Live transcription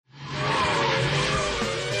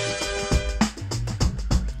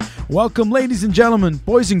Welcome, ladies and gentlemen,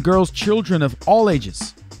 boys and girls, children of all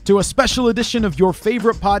ages, to a special edition of your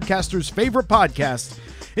favorite podcaster's favorite podcast.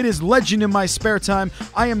 It is Legend in My Spare Time.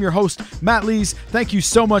 I am your host, Matt Lees. Thank you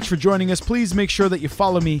so much for joining us. Please make sure that you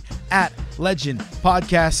follow me at Legend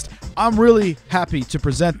Podcast. I'm really happy to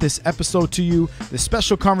present this episode to you, this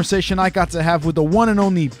special conversation I got to have with the one and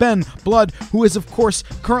only Ben Blood, who is, of course,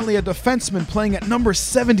 currently a defenseman playing at number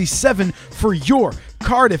 77 for your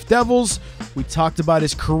Cardiff Devils. We talked about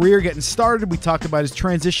his career getting started. We talked about his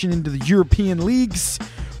transition into the European leagues.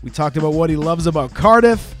 We talked about what he loves about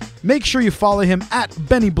Cardiff. Make sure you follow him at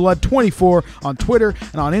BennyBlood24 on Twitter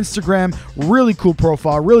and on Instagram. Really cool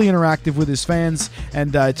profile, really interactive with his fans,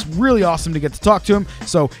 and it's really awesome to get to talk to him.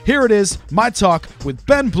 So here it is, my talk with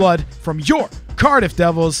Ben Blood from your Cardiff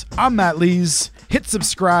Devils. I'm Matt Lees. Hit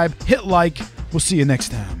subscribe, hit like. We'll see you next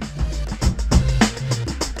time.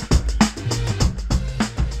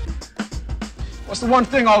 What's the one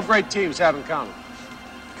thing all great teams have in common?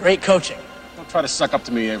 Great coaching. Don't try to suck up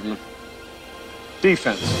to me, Averman.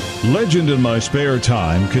 Defense. Legend in My Spare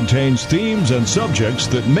Time contains themes and subjects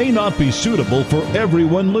that may not be suitable for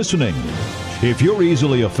everyone listening. If you're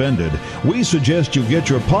easily offended, we suggest you get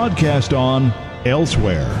your podcast on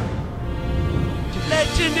elsewhere.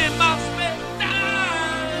 Legend in my spare time.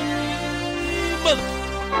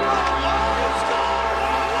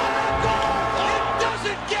 It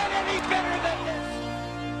doesn't get any better than this.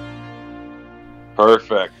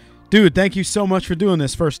 Perfect. Dude, thank you so much for doing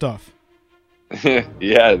this, first off.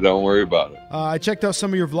 Yeah, don't worry about it. I checked out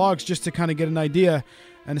some of your vlogs just to kind of get an idea,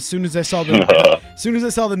 and as soon as I saw the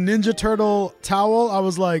Ninja Turtle towel, I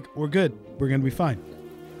was like, "We're good. We're gonna be fine."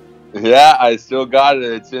 Yeah, I still got it.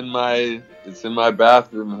 It's in my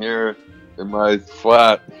bathroom here in my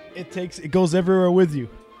flat. It goes everywhere with you.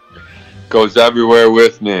 Goes everywhere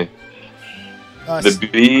with me. Uh, The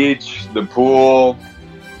beach, the pool,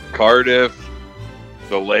 Cardiff,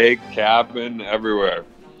 the lake, cabin, everywhere.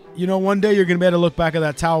 You know, one day you're gonna be able to look back at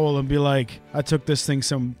that towel and be like, "I took this thing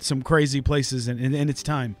some crazy places in its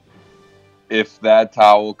time." If that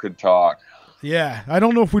towel could talk. Yeah, I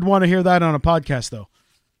don't know if we'd want to hear that on a podcast, though.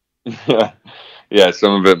 Yeah,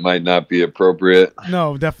 some of it might not be appropriate.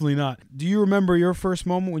 No, definitely not. Do you remember your first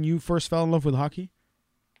moment when you first fell in love with hockey?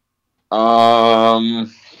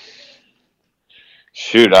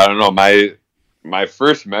 Shoot, I don't know. My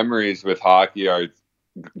first memories with hockey are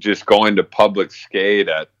just going to public skate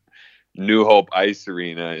at New Hope Ice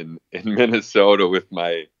Arena in Minnesota with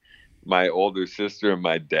my older sister and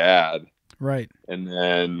my dad. Right. And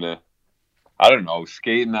then, I don't know,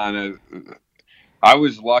 skating on it. I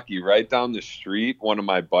was lucky. Right down the street, one of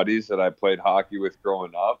my buddies that I played hockey with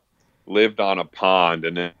growing up lived on a pond.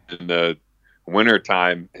 And in the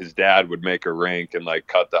wintertime, his dad would make a rink and, like,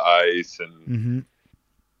 cut the ice. And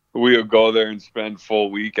we would go there and spend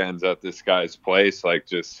full weekends at this guy's place, like,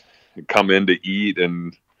 just come in to eat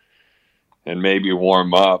and maybe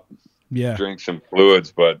warm up, drink some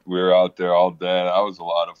fluids, but we were out there all day. That was a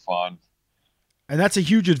lot of fun. And that's a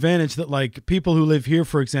huge advantage that, like, people who live here,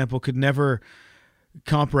 for example, could never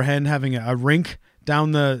comprehend having a rink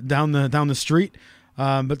down the street.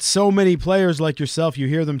 But so many players like yourself, you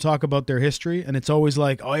hear them talk about their history, and it's always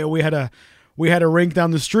like, "Oh yeah, we had a rink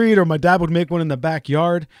down the street," or my dad would make one in the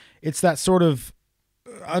backyard. It's that sort of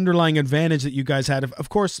underlying advantage that you guys had, of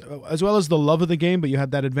course, as well as the love of the game, but you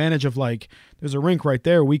had that advantage of, like, there's a rink right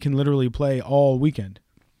there. We can literally play all weekend.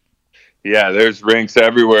 Yeah, there's rinks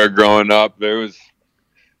everywhere growing up. There was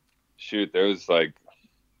like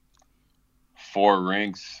 4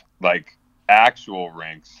 rinks, like actual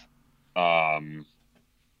rinks,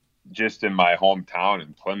 just in my hometown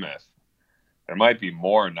in Plymouth. There might be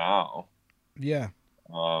more now. Yeah.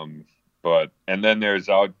 But and then there's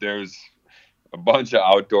a bunch of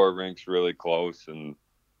outdoor rinks really close, and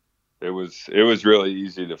it was really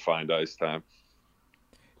easy to find ice time.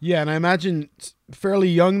 Yeah, and I imagine fairly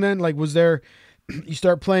young then, like, was there, you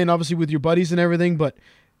start playing obviously with your buddies and everything, but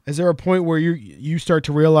is there a point where you start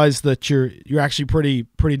to realize that you're actually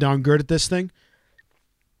pretty darn good at this thing?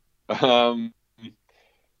 I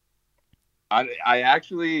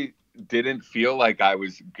actually didn't feel like I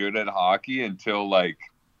was good at hockey until, like,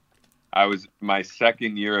 I was my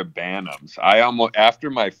second year of Bantams. After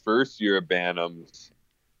my first year of Bantams,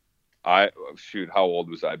 how old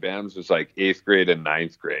was I? Bantams was like 8th grade and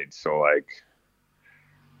 9th grade. So, like,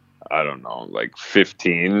 I don't know, like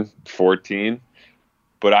 15, 14.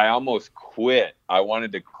 But I almost quit. I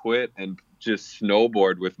wanted to quit and just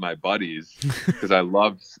snowboard with my buddies because I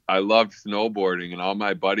loved snowboarding, and all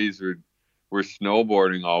my buddies were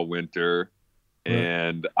snowboarding all winter.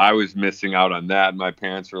 And I was missing out on that. My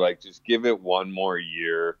parents were like, just give it one more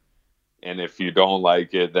year. and if you don't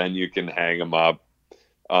like it, then you can hang them up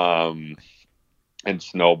and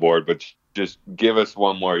snowboard. But just give us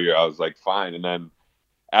one more year. I was like, fine. And then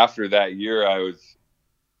after that year,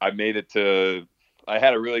 I made it to. I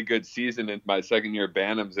had a really good season in my second year at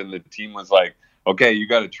Bantams, and the team was like, okay, you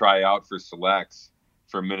got to try out for selects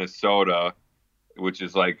for Minnesota, which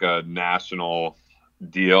is like a national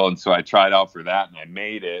deal. And so I tried out for that and I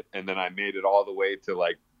made it. And then I made it all the way to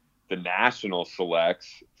like the national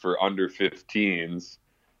selects for under 15s.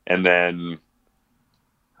 And then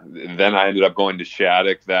I ended up going to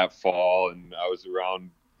Shattuck that fall, and I was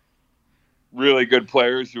around really good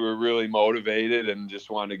players who were really motivated and just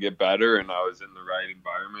wanted to get better, and I was in the right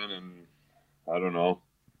environment, and I don't know,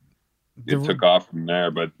 it took off from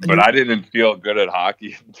there. But I didn't feel good at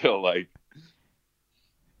hockey until like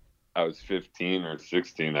I was 15 or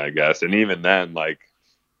 16, I guess, and even then, like,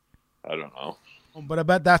 I don't know. But I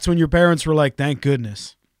bet that's when your parents were like, thank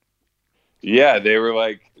goodness. Yeah, they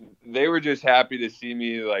were just happy to see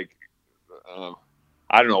me, like,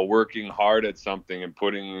 I don't know, working hard at something and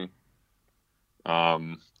putting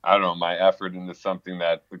I don't know, my effort into something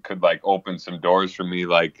that could like open some doors for me,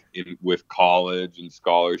 like with college and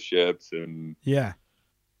scholarships and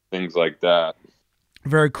things like that.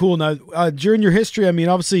 Very cool. Now, during your history, I mean,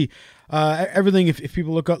 obviously, everything. If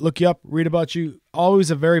people look you up, read about you, always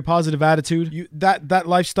a very positive attitude. That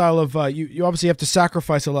lifestyle of you obviously have to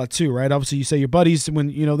sacrifice a lot too, right? Obviously, you say your buddies when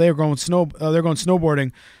they're going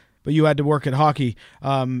snowboarding, but you had to work at hockey.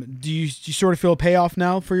 Do you sort of feel a payoff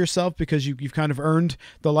now for yourself because you've kind of earned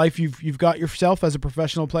the life you've got yourself as a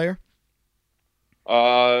professional player?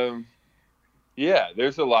 Yeah,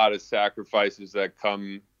 there's a lot of sacrifices that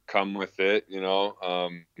come with it,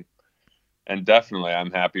 and definitely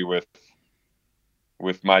I'm happy with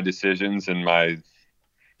my decisions and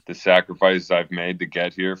the sacrifices I've made to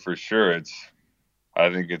get here, for sure. I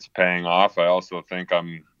think it's paying off. I also think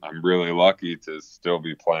I'm really lucky to still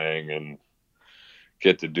be playing and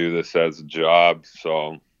get to do this as a job.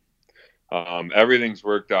 So everything's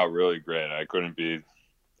worked out really great.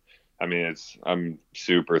 I'm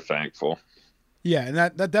super thankful. Yeah, and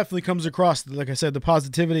that definitely comes across, like I said, the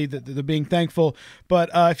positivity, the being thankful. But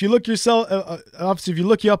if you look yourself, obviously, if you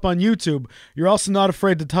look you up on YouTube, you're also not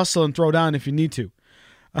afraid to tussle and throw down if you need to.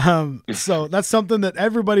 So that's something that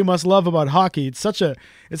everybody must love about hockey. It's such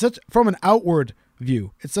from an outward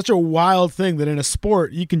view, it's such a wild thing that in a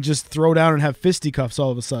sport you can just throw down and have fisticuffs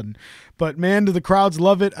all of a sudden. But man, do the crowds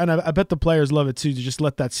love it, and I bet the players love it too, to just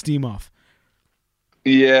let that steam off.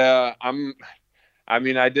 Yeah,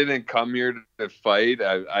 I didn't come here to fight.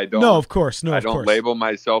 I don't. No, of course, no. I don't label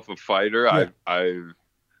myself a fighter. Yeah.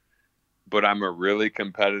 But I'm a really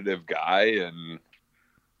competitive guy, and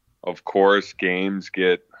of course, games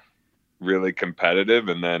get really competitive,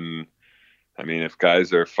 and then, if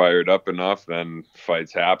guys are fired up enough, then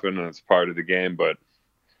fights happen, and it's part of the game. But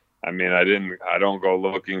I don't go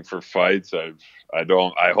looking for fights. I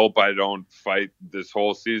hope I don't fight this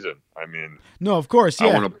whole season. No, of course, yeah.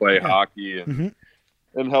 I want to play hockey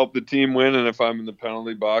and help the team win. And if I'm in the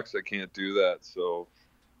penalty box, I can't do that. So,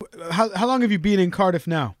 how long have you been in Cardiff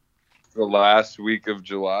now? The last week of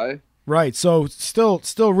July. Right. So still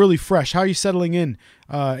really fresh. How are you settling in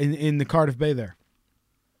the Cardiff Bay there?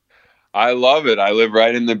 I love it. I live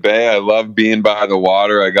right in the bay. I love being by the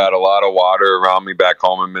water. I got a lot of water around me back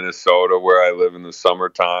home in Minnesota where I live in the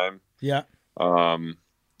summertime. Yeah.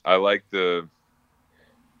 I like the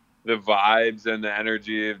vibes and the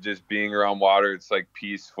energy of just being around water. It's like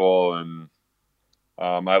peaceful, and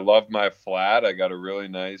I love my flat. I got a really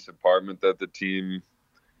nice apartment that the team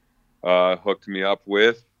hooked me up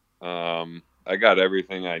with. I got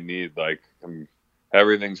everything I need. Like,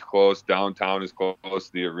 everything's close. Downtown is close.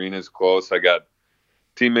 The arena's close. I got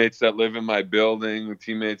teammates that live in my building,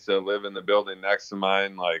 teammates that live in the building next to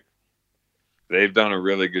mine. Like, they've done a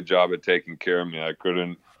really good job at taking care of me. I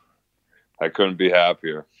couldn't be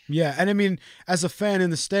happier. Yeah, and as a fan in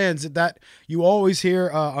the stands, that you always hear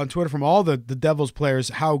on Twitter from all the Devils players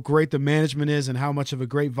how great the management is and how much of a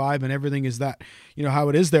great vibe and everything is, that how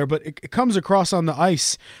it is there. But it comes across on the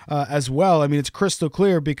ice as well. It's crystal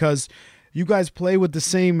clear because you guys play with the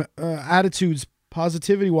same attitudes,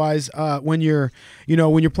 positivity-wise, when you're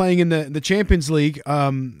playing in the Champions League.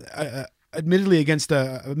 Admittedly against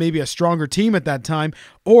maybe a stronger team at that time,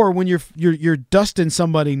 or when you're dusting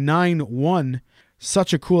somebody 9-1.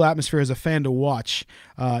 Such a cool atmosphere as a fan to watch.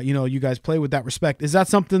 You guys play with that respect. Is that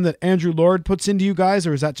something that Andrew Lord puts into you guys,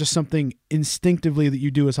 or is that just something instinctively that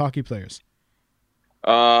you do as hockey players?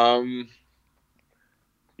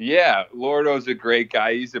 Yeah, Lordo's a great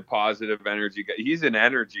guy. He's a positive energy guy. He's an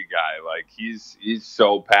energy guy. Like, he's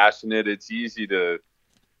so passionate. It's easy to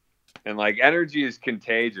like energy is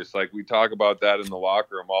contagious. Like we talk about that in the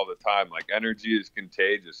locker room all the time. Like energy is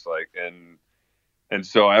contagious. Like, and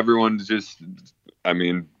so everyone just, I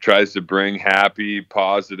mean, tries to bring happy,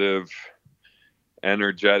 positive,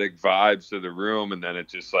 energetic vibes to the room, and then it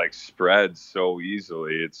just like spreads so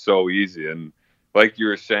easily. It's so easy. And like you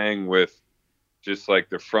were saying with just like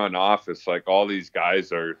the front office, like all these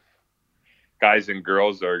guys and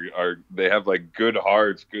girls are they have like good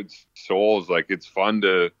hearts, good souls. Like it's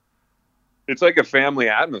like a family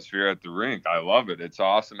atmosphere at the rink. I love it. It's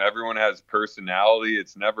awesome. Everyone has personality.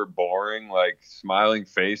 It's never boring. Like smiling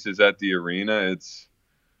faces at the arena.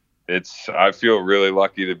 I feel really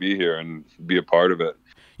lucky to be here and be a part of it.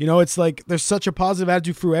 You know, it's like there's such a positive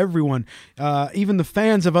attitude through everyone, even the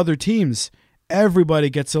fans of other teams. Everybody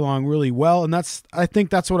gets along really well, and I think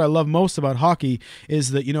that's what I love most about hockey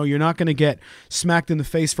is that, you know, you're not going to get smacked in the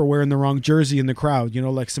face for wearing the wrong jersey in the crowd, you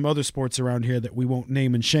know, like some other sports around here that we won't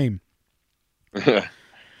name and shame.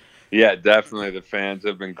 Yeah, definitely. The fans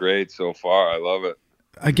have been great so far. I love it.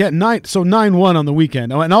 I get 9-1 on the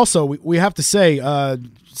weekend. Oh, and also we have to say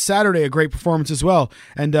Saturday a great performance as well.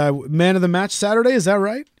 And man of the match Saturday, is that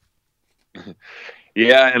right?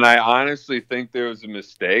 Yeah, and I honestly think there was a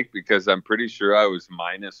mistake because I'm pretty sure I was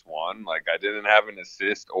 -1. Like I didn't have an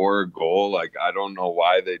assist or a goal. Like I don't know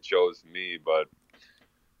why they chose me, but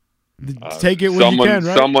take it when you can,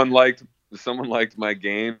 right? Someone liked my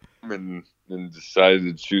game and decided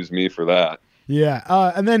to choose me for that. Yeah,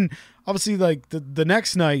 and then obviously like the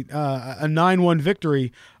next night, a 9-1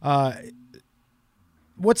 victory.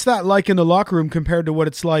 What's that like in the locker room compared to what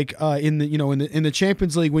it's like in the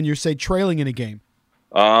Champions League when you're, say, trailing in a game?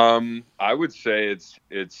 I would say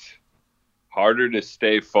it's harder to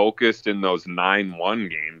stay focused in those 9-1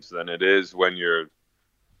 games than it is when you're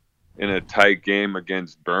in a tight game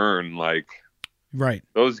against Bern. Like, right.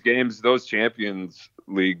 Those games, those Champions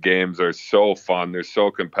League games are so fun. They're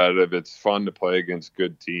so competitive. It's fun to play against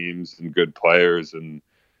good teams and good players. And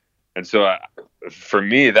so for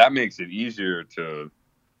me, that makes it easier to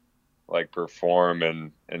like perform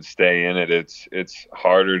and stay in it. It's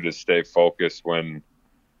harder to stay focused when,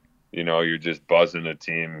 you know, you're just buzzing a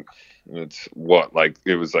team. It's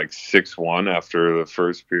it was like 6-1 after the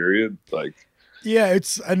first period. Like, yeah,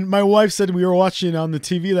 and my wife said we were watching on the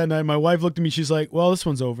TV that night. My wife looked at me. She's like, well, this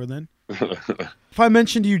one's over then. If I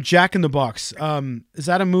mentioned to you Jack in the Box, is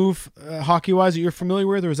that a move hockey wise that you're familiar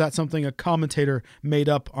with, or is that something a commentator made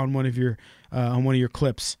up on one of your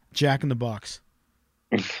clips? Jack in the Box.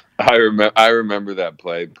 I remember that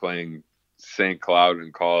playing St. Cloud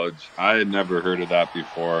in college. I had never heard of that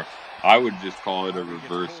before. I would just call it a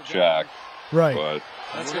reverse jack. Right. But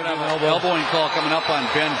that's going to have an elbowing call coming up on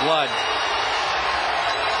Ben Blood.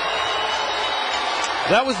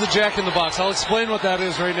 That was the Jack in the Box. I'll explain what that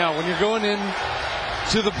is right now. When you're going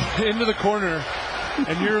into the corner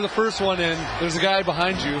and you're the first one in, there's a guy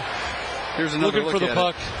behind you. Here's another looking for the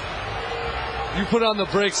puck. You put on the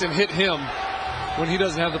brakes and hit him. When he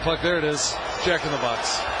doesn't have the puck, there it is. Jack in the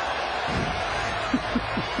Box.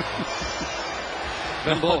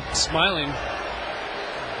 Ben Blood smiling.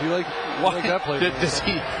 You like that play?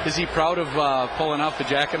 Is he proud of pulling off the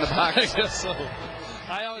Jack in the Box? I guess so.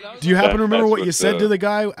 Do you happen to remember what you said to the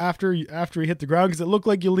guy after he hit the ground? Because it looked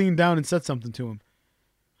like you leaned down and said something to him.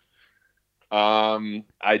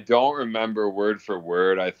 I don't remember word for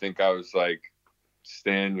word. I think I was like,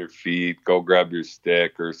 "Stay on your feet, go grab your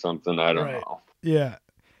stick" or something. I don't know. Yeah.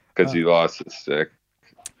 Because he lost his stick.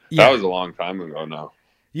 Yeah. That was a long time ago now.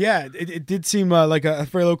 Yeah, it did seem like a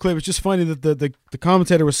very low clip. It's just funny that the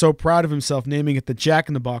commentator was so proud of himself naming it the Jack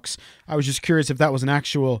in the Box. I was just curious if that was an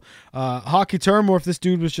actual hockey term or if this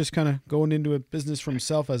dude was just kind of going into a business for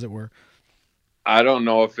himself, as it were. I don't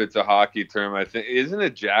know if it's a hockey term. I think, isn't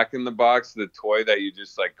it Jack in the Box the toy that you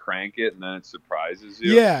just like crank it and then it surprises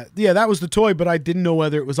you? Yeah, that was the toy, but I didn't know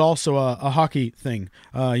whether it was also a hockey thing.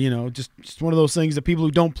 Just one of those things that people who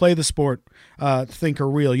don't play the sport think are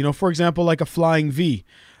real. You know, for example, like a flying V.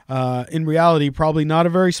 In reality, probably not a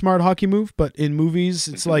very smart hockey move, but in movies,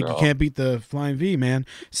 it's like you can't beat the flying V, man.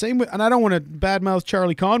 Same with, and I don't want to badmouth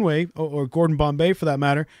Charlie Conway or Gordon Bombay for that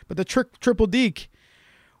matter, but the triple deke.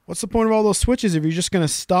 What's the point of all those switches if you're just going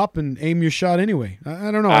to stop and aim your shot anyway?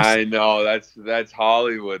 I don't know. I know that's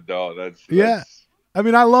Hollywood though. Yeah. I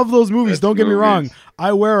mean, I love those movies. Don't get me wrong.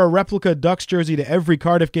 I wear a replica Ducks jersey to every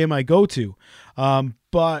Cardiff game I go to.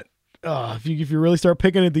 But if you really start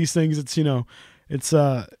picking at these things, it's it's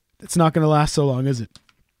not going to last so long, is it?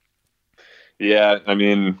 Yeah, I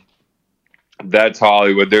mean, that's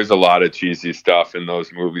Hollywood. There's a lot of cheesy stuff in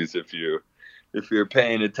those movies if you're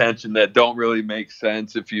paying attention that don't really make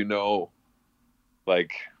sense if you know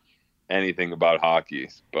like anything about hockey.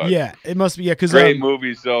 But Yeah, it must be. Yeah, because great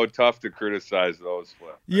movies though. Tough to criticize those.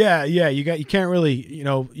 Yeah. You can't really,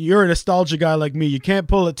 you're a nostalgia guy like me. You can't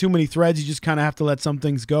pull at too many threads. You just kind of have to let some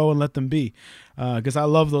things go and let them be. Because I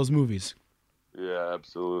love those movies. Yeah,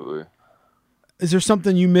 absolutely. Is there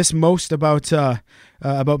something you miss most about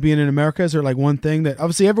being in America? Is there like one thing that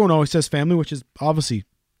obviously everyone always says family, which is obviously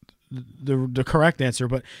the correct answer,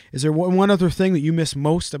 but is there one other thing that you miss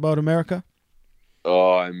most about America?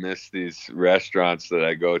 Oh, I miss these restaurants that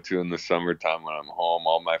I go to in the summertime when I'm home,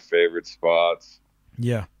 all my favorite spots.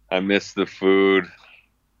 Yeah. I miss the food.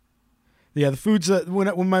 Yeah, the food's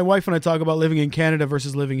when my wife and I talk about living in Canada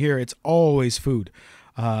versus living here, it's always food.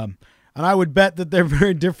 And I would bet that they're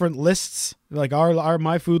very different lists. Like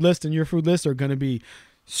my food list and your food list are going to be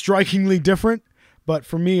strikingly different. But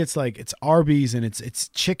for me, it's like it's Arby's and it's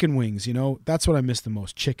chicken wings. That's what I miss the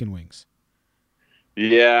most: chicken wings.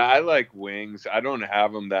 Yeah, I like wings. I don't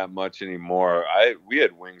have them that much anymore. We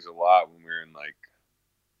had wings a lot when we were in like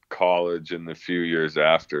college and the few years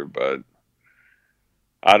after, but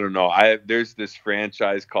I don't know. There's this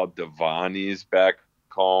franchise called Devani's back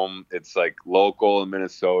home. It's like local in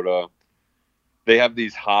Minnesota. They have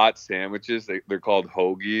these hot sandwiches. They're called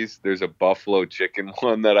hoagies. There's a buffalo chicken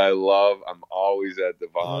one that I love. I'm always at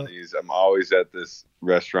Devani's. I'm always at this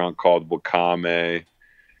restaurant called Wakame.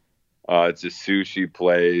 It's a sushi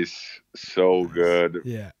place. So good.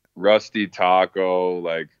 Yeah. Rusty Taco.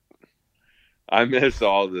 Like, I miss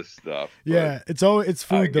all this stuff. Yeah, it's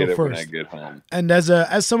food though first. When I get home. And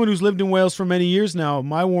as someone who's lived in Wales for many years now,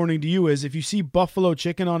 my warning to you is if you see buffalo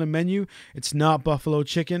chicken on a menu, it's not buffalo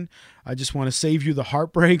chicken. I just want to save you the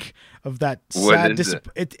heartbreak of that sad.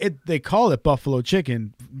 They call it buffalo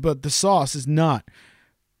chicken, but the sauce is not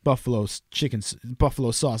buffalo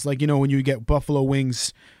sauce. Like when you get buffalo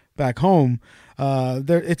wings back home,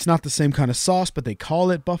 it's not the same kind of sauce, but they call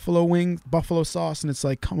it buffalo sauce, and it's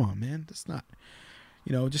like, come on, man, that's not.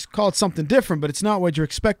 Just call it something different, but it's not what you're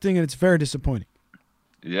expecting, and it's very disappointing.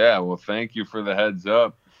 Yeah, well, thank you for the heads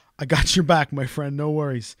up. I got your back, my friend. No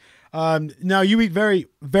worries. Now, you eat very,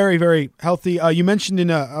 very, very healthy. You mentioned in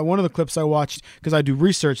one of the clips I watched, because I do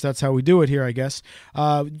research, that's how we do it here, I guess.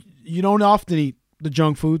 You don't often eat the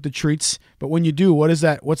junk food, the treats, but when you do, what's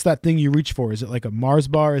that thing you reach for? Is it like a Mars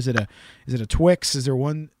bar? Is it a Twix? Is there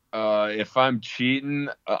one? If I'm cheating,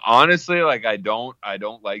 honestly, like I don't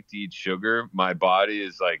like to eat sugar. My body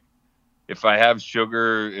is like, if I have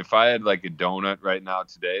sugar, if I had like a donut right now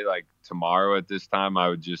today, like tomorrow at this time,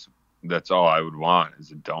 that's all I would want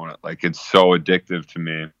is a donut. Like it's so addictive to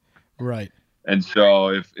me. Right. And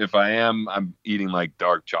so if I'm eating like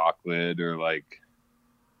dark chocolate or like,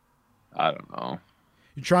 I don't know.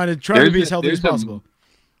 You're trying to be as healthy as possible.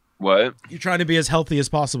 What? You're trying to be as healthy as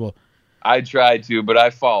possible. I try to, but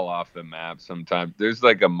I fall off the map sometimes. There's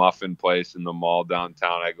like a muffin place in the mall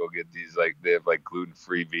downtown. I go get these, like they have like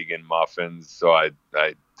gluten-free vegan muffins. So I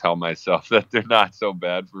tell myself that they're not so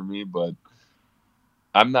bad for me, but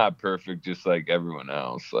I'm not perfect just like everyone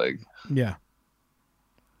else. Like, yeah.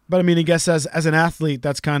 But I mean, I guess as an athlete,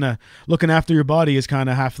 that's kind of looking after your body is kind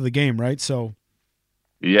of half of the game, right? So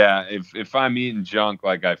yeah, if I'm eating junk,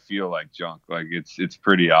 like I feel like junk, like it's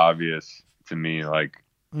pretty obvious to me. Like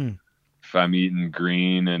if I'm eating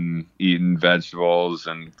green and eating vegetables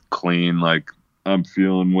and clean, like I'm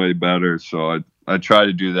feeling way better. So I try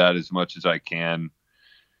to do that as much as I can.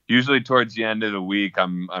 Usually towards the end of the week,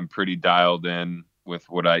 I'm pretty dialed in with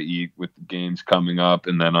what I eat with the games coming up,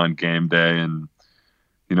 and then on game day and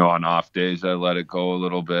on off days I let it go a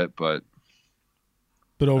little bit, but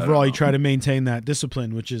overall, you try to maintain that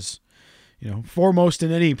discipline, which is, foremost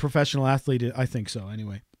in any professional athlete. I think so,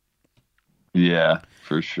 anyway. Yeah,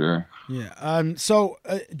 for sure. Yeah. So,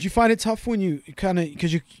 do you find it tough when you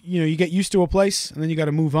because you get used to a place and then you got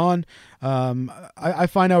to move on? I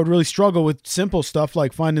find I would really struggle with simple stuff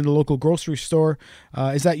like finding the local grocery store.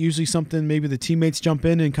 Is that usually something maybe the teammates jump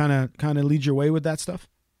in and kind of lead your way with that stuff?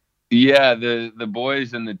 Yeah, the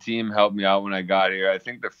boys and the team helped me out when I got here. I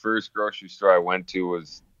think the first grocery store I went to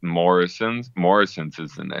was Morrison's. Morrison's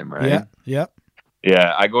is the name, right? Yeah, yep.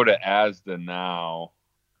 Yeah, I go to Asda now,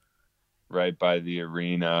 right by the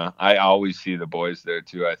arena. I always see the boys there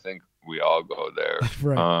too. I think we all go there.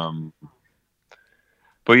 Right.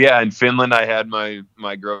 But yeah, in Finland I had my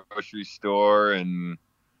grocery store and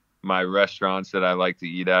my restaurants that I like to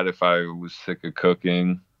eat at if I was sick of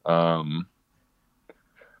cooking.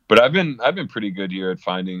 But I've been pretty good here at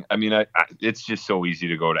finding. I mean, it's just so easy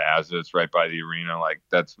to go to Asda. It's right by the arena. Like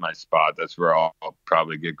that's my spot. That's where I'll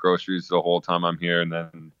probably get groceries the whole time I'm here. And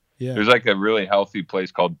then there's like a really healthy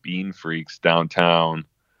place called Bean Freaks downtown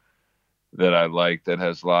that I like. That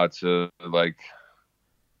has lots of like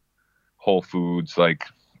Whole Foods, like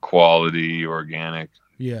quality, organic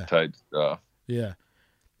Yeah. type stuff. Yeah.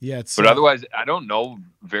 Yeah. It's, But otherwise, I don't know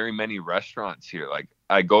very many restaurants here. Like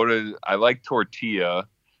I like Tortilla.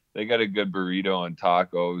 They got a good burrito and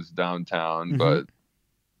tacos downtown, but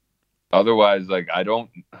otherwise, like I don't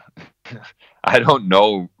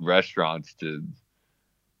know restaurants to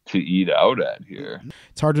eat out at here.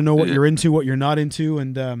 it's hard to know what you're into, what you're not into,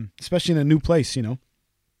 and especially in a new place, you know.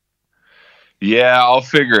 Yeah, I'll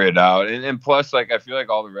figure it out. And plus, like, I feel like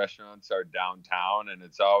all the restaurants are downtown, and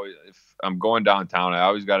it's always, if I'm going downtown, I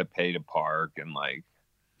always got to pay to park, and like,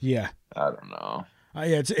 Yeah. I don't know.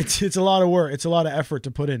 Yeah, it's a lot of work. It's a lot of effort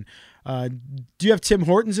to put in. Do you have Tim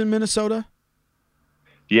Hortons in Minnesota?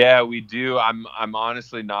 Yeah, we do. I'm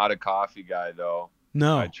honestly not a coffee guy though.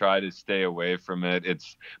 No. I try to stay away from it.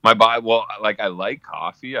 It's my body. Well, like I like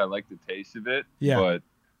coffee. I like the taste of it. Yeah.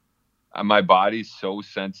 But my body's so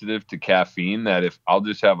sensitive to caffeine that if I'll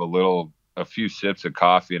just have a few sips of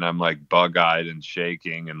coffee and I'm like bug-eyed and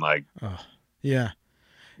shaking and like Yeah.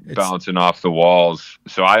 bouncing off the walls.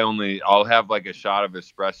 So I'll have like a shot of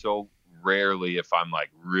espresso rarely if I'm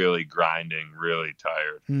like really grinding, really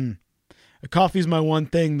tired. Coffee's my one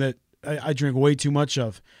thing that I drink way too much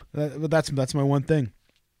of. That's my one thing.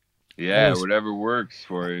 Yeah, Always. whatever works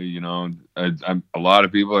for you. You know, a lot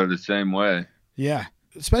of people are the same way. Yeah.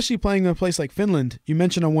 Especially playing in a place like Finland. You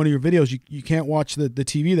mentioned on one of your videos you can't watch the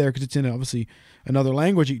TV there because it's in obviously another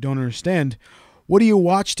language you don't understand. What do you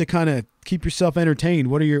watch to kind of keep yourself entertained?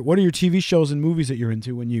 What are your TV shows and movies that you're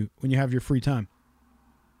into when you have your free time?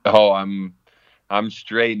 Oh, I'm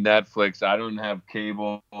straight Netflix. I don't have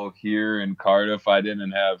cable here in Cardiff.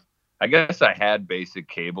 I guess I had basic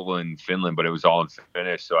cable in Finland, but it was all in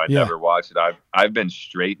Finnish, so I never watched it. I've been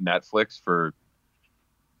straight Netflix for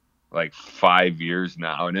like 5 years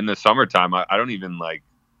now. And in the summertime, I don't even like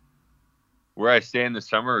where I stay in the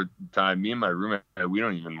summertime. Me and my roommate, we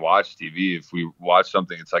don't even watch TV. If we watch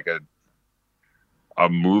something, it's like a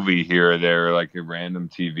movie here or there, like a random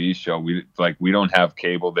TV show. We don't have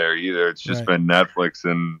cable there either. It's just been Netflix.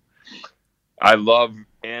 And I love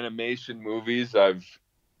animation movies.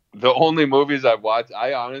 The only movies I've watched,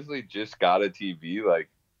 I honestly just got a TV like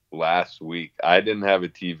last week. I didn't have a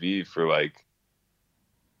TV for like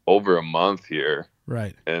over a month here.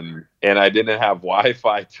 Right. And I didn't have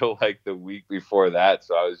Wi-Fi till like the week before that.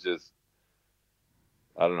 So I was just,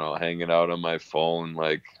 I don't know, hanging out on my phone.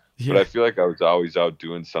 Like, but I feel like I was always out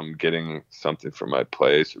doing getting something for my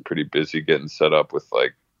place, or pretty busy getting set up with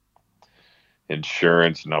like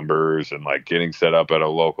insurance numbers and like getting set up at a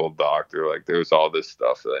local doctor. Like there was all this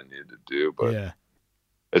stuff that I needed to do. But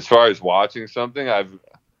as far as watching something, I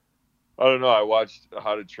don't know. I watched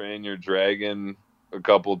How to Train Your Dragon a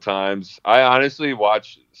couple times. I honestly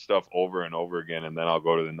watch stuff over and over again, and then I'll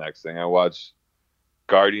go to the next thing. I watch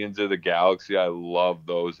Guardians of the Galaxy. I love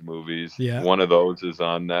those movies. Yeah. One of those is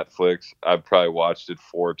on Netflix. I've probably watched it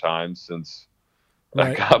 4 times since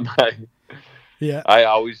I got my. Yeah. I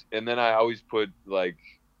always put like,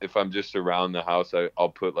 if I'm just around the house, I'll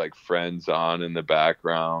put like Friends on in the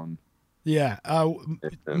background. Yeah.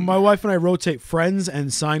 My wife and I rotate Friends and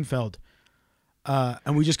Seinfeld.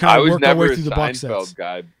 And we just kind of work our way through the box sets. I was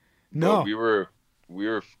never a Seinfeld guy.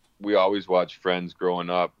 No, we always watched Friends growing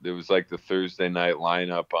up. It was like the Thursday night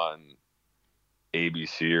lineup on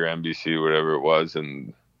ABC or NBC, whatever it was,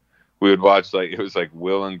 and we would watch like, it was like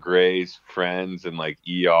Will and Grace, Friends, and like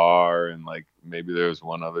ER, and like maybe there was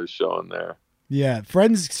one other show in there. Yeah,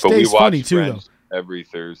 Friends stays funny too, though. Every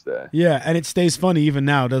Thursday. Yeah, and it stays funny even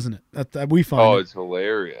now, doesn't it? We find. Oh, it's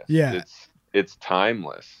hilarious. Yeah, it's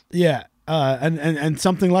timeless. Yeah. And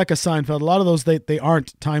something like a Seinfeld, a lot of those they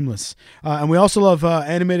aren't timeless. And we also love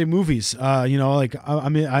animated movies. You know, like I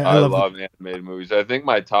love animated movies. I think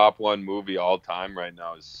my top one movie all time right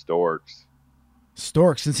now is Storks.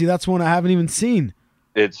 Storks, and see, that's one I haven't even seen.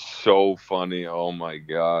 It's so funny. Oh my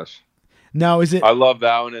gosh. Now is it? I love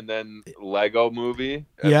that one, and then Lego Movie.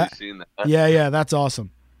 Have you seen that? Yeah, that's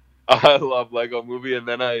awesome. I love Lego Movie, and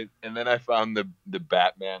then I found the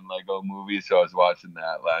Batman Lego Movie, so I was watching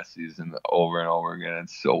that last season over and over again.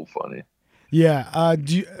 It's so funny. Yeah.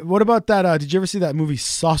 What about that? Did you ever see that movie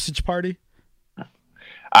Sausage Party?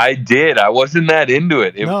 I did. I wasn't that into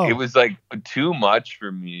it. No. It was like too much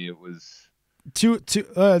for me. It was too.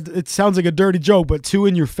 It sounds like a dirty joke, but too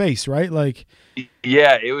in your face, right? Like.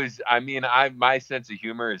 Yeah, it was. I mean, my sense of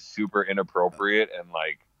humor is super inappropriate, and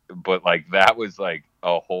like, but like that was like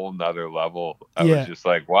a whole nother level. I was just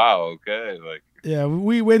like, wow, okay, like. Yeah,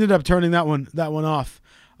 we ended up turning that one off.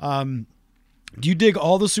 Do you dig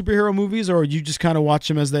all the superhero movies, or you just kind of watch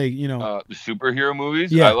them as they, you know? The superhero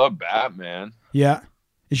movies? Yeah. I love Batman. Yeah.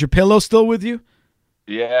 Is your pillow still with you?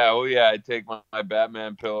 Yeah, oh yeah, I take my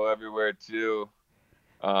Batman pillow everywhere too.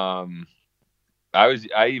 I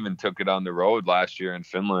even took it on the road last year in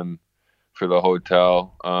Finland for the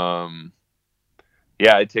hotel.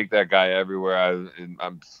 Yeah, I take that guy everywhere.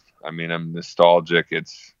 I'm nostalgic.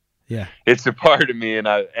 It's a part of me, and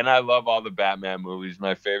I love all the Batman movies.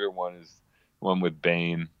 My favorite one is one with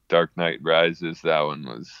Bane, Dark Knight Rises. That one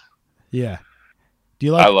was. Yeah.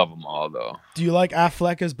 I love them all though. Do you like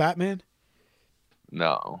Affleck as Batman?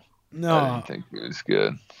 No. No. I didn't think he was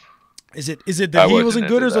good. Is it that he wasn't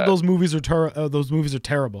good, or is that. it those movies are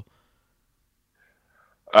terrible?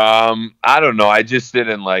 I don't know. I just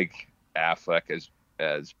didn't like Affleck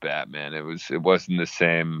as Batman. It wasn't the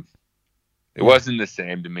same. It wasn't the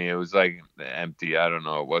same to me. It was like empty. I don't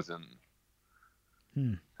know. It wasn't.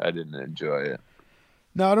 I didn't enjoy it.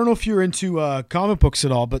 Now, I don't know if you're into comic books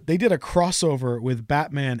at all, but they did a crossover with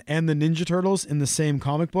Batman and the Ninja Turtles in the same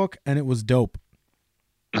comic book, and it was dope.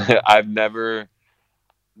 The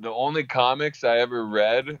only comics I ever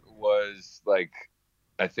read was like,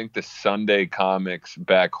 I think the Sunday comics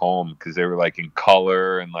back home, because they were like in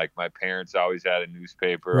color, and like my parents always had a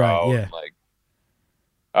newspaper out. Yeah. And, like,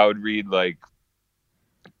 I would read like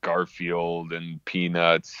Garfield and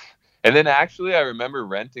Peanuts. And then actually I remember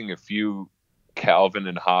renting a few Calvin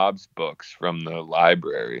and Hobbes books from the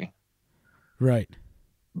library. Right.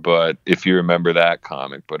 But if you remember that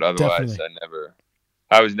comic, but otherwise Definitely.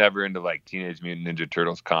 I was never into like Teenage Mutant Ninja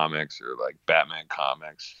Turtles comics or like Batman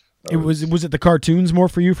comics. Was it the cartoons more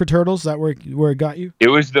for you for Turtles? Is that where it got you? It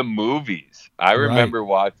was the movies. I remember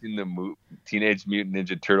watching the Teenage Mutant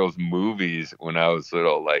Ninja Turtles movies when I was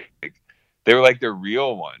little. Like they were like the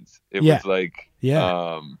real ones. It was like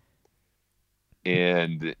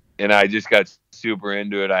and I just got super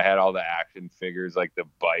into it. I had all the action figures, like the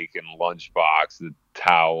bike and lunchbox, the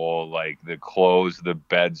towel, like the clothes, the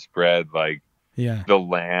bedspread, like the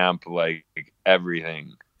lamp, like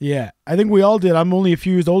everything. Yeah, I think we all did. I'm only a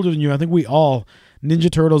few years older than you. I think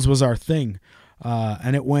Ninja Turtles was our thing.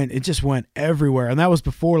 And it just went everywhere. And that was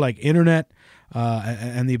before like internet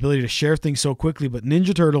and the ability to share things so quickly. But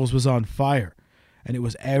Ninja Turtles was on fire, and it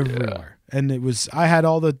was everywhere. And I had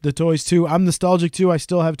all the toys too. I'm nostalgic too. I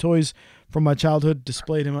still have toys from my childhood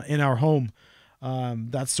displayed in our home.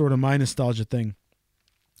 That's sort of my nostalgia thing.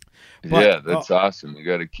 But, that's awesome. You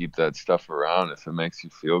got to keep that stuff around if it makes you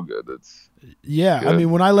feel good. Good. I mean,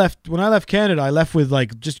 when I left Canada, I left with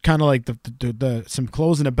like just kind of like the some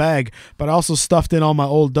clothes in a bag, but I also stuffed in all my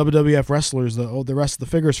old WWF wrestlers, the rest of the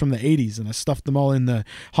figures from the 80s, and I stuffed them all in the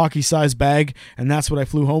hockey size bag, and that's what I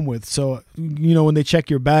flew home with. So, when they check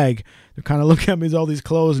your bag, they kind of look at me as all these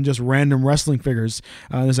clothes and just random wrestling figures.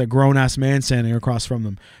 There's a grown ass man standing across from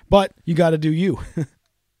them, but you got to do you.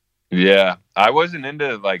 Yeah, I wasn't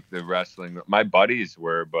into like the wrestling. My buddies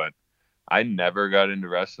were, but I never got into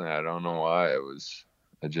wrestling. I don't know why.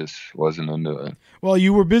 I just wasn't into it. Well,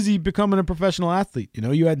 you were busy becoming a professional athlete.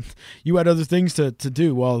 You had other things to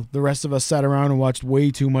do while the rest of us sat around and watched way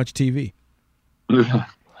too much TV.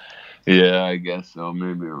 Yeah, I guess so.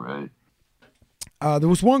 Maybe you're right. There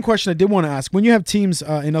was one question I did want to ask. When you have teams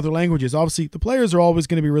in other languages, obviously the players are always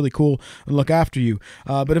going to be really cool and look after you.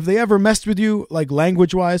 But have they ever messed with you, like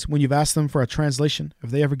language-wise, when you've asked them for a translation?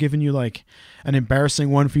 Have they ever given you like an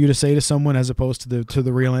embarrassing one for you to say to someone as opposed to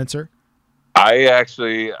the real answer? I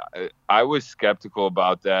was skeptical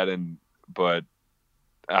about that, but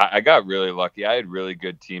I got really lucky. I had really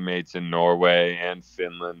good teammates in Norway and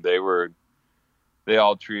Finland. They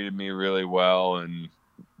all treated me really well and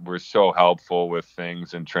were so helpful with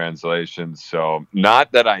things and translations. So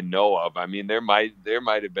not that I know of. I mean, there might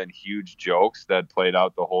have been huge jokes that played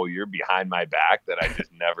out the whole year behind my back that I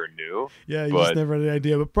just never knew. Yeah, you just never had an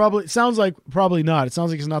idea. But probably not. It sounds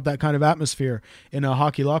like it's not that kind of atmosphere in a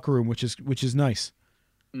hockey locker room, which is nice.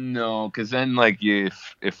 No, because then like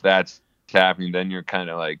if that's happening, then you're kind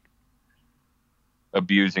of like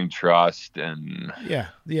abusing trust and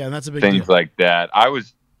and that's a big things deal. like that.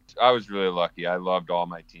 I was really lucky. I loved all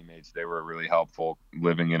my teammates. They were really helpful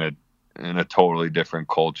living in a totally different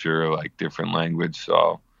culture, like different language.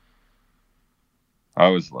 So I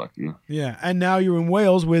was lucky. Yeah. And now you're in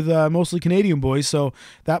Wales with mostly Canadian boys. So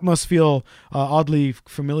that must feel oddly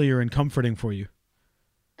familiar and comforting for you.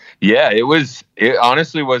 Yeah, it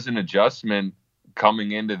honestly was an adjustment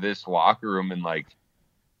coming into this locker room and like,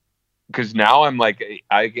 because now I'm like,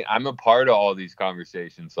 I'm a part of all these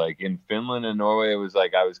conversations. Like in Finland and Norway, it was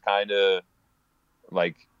like I was kind of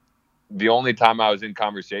like the only time I was in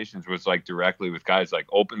conversations was like directly with guys, like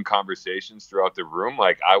open conversations throughout the room.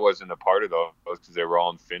 Like I wasn't a part of those because they were all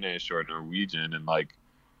in Finnish or Norwegian,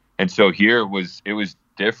 and so here it was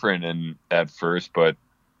different and at first, but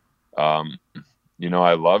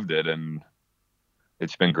I loved it, and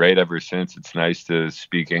it's been great ever since. It's nice to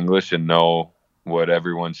speak English and know what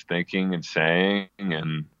everyone's thinking and saying,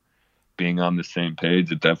 and being on the same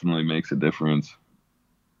page. It definitely makes a difference.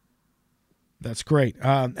 That's great.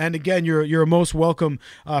 And again, you're most welcome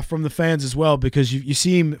from the fans as well, because you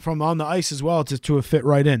seem from on the ice as well to have fit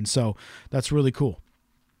right in. So that's really cool.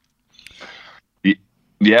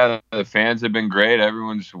 Yeah, the fans have been great.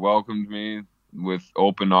 Everyone's welcomed me with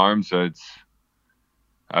open arms. So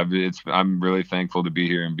I'm really thankful to be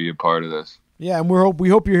here and be a part of this. Yeah, and we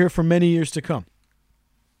hope you're here for many years to come.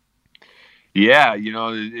 Yeah,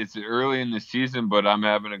 it's early in the season, but I'm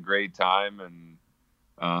having a great time, and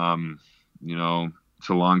it's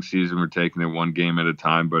a long season. We're taking it one game at a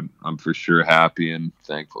time, but I'm for sure happy and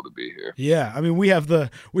thankful to be here. Yeah, I mean, we have the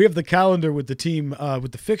calendar with the team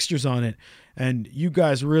with the fixtures on it, and you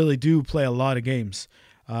guys really do play a lot of games.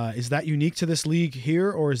 Is that unique to this league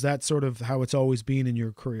here, or is that sort of how it's always been in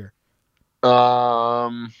your career?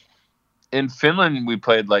 In Finland, we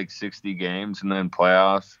played like 60 games and then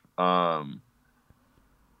playoffs. I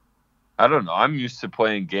don't know. I'm used to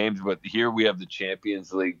playing games, but here we have the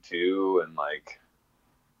Champions League too, and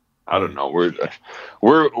I don't know.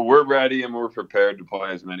 We're ready and we're prepared to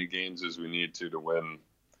play as many games as we need to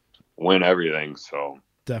win everything. So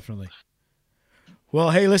definitely.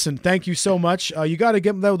 Well, hey, listen, thank you so much. You got to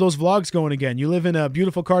get those vlogs going again. You live in a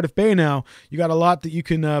beautiful Cardiff Bay now. You got a lot that you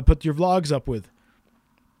can put your vlogs up with.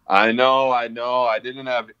 I know. I didn't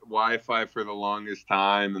have Wi-Fi for the longest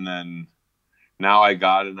time, and then now I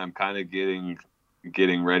got it, and I'm kind of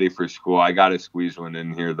getting ready for school. I got to squeeze one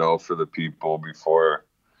in here, though, for the people before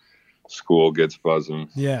school gets buzzing.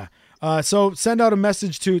 Yeah. So send out a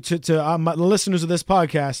the listeners of this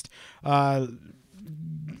podcast, a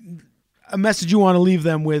message you want to leave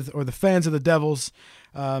them with, or the fans of the Devils,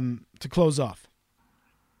 to close off.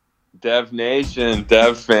 Dev Nation,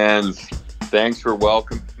 Dev fans, thanks for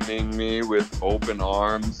welcoming me with open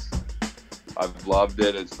arms. I've loved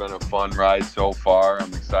it. It's been a fun ride so far.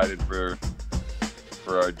 I'm excited for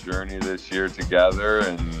our journey this year together,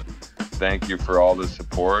 and thank you for all the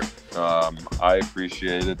support. I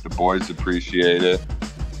appreciate it. The boys appreciate it.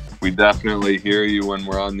 We definitely hear you when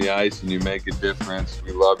we're on the ice and you make a difference.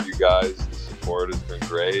 We love you guys. The support has been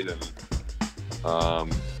great, and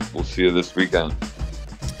we'll see you this weekend.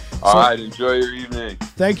 All right, enjoy your evening.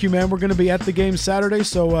 Thank you, man. We're going to be at the game Saturday,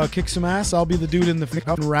 so kick some ass. I'll be the dude in the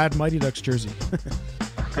rad Mighty Ducks jersey.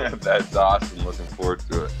 That's awesome. Looking forward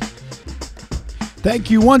to it.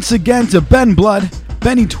 Thank you once again to Ben Blood,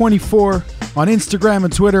 Benny24 on Instagram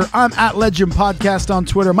and Twitter. I'm at Legend Podcast on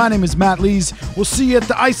Twitter. My name is Matt Lees. We'll see you at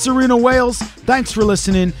the Ice Arena Wales. Thanks for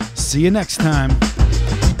listening. See you next time.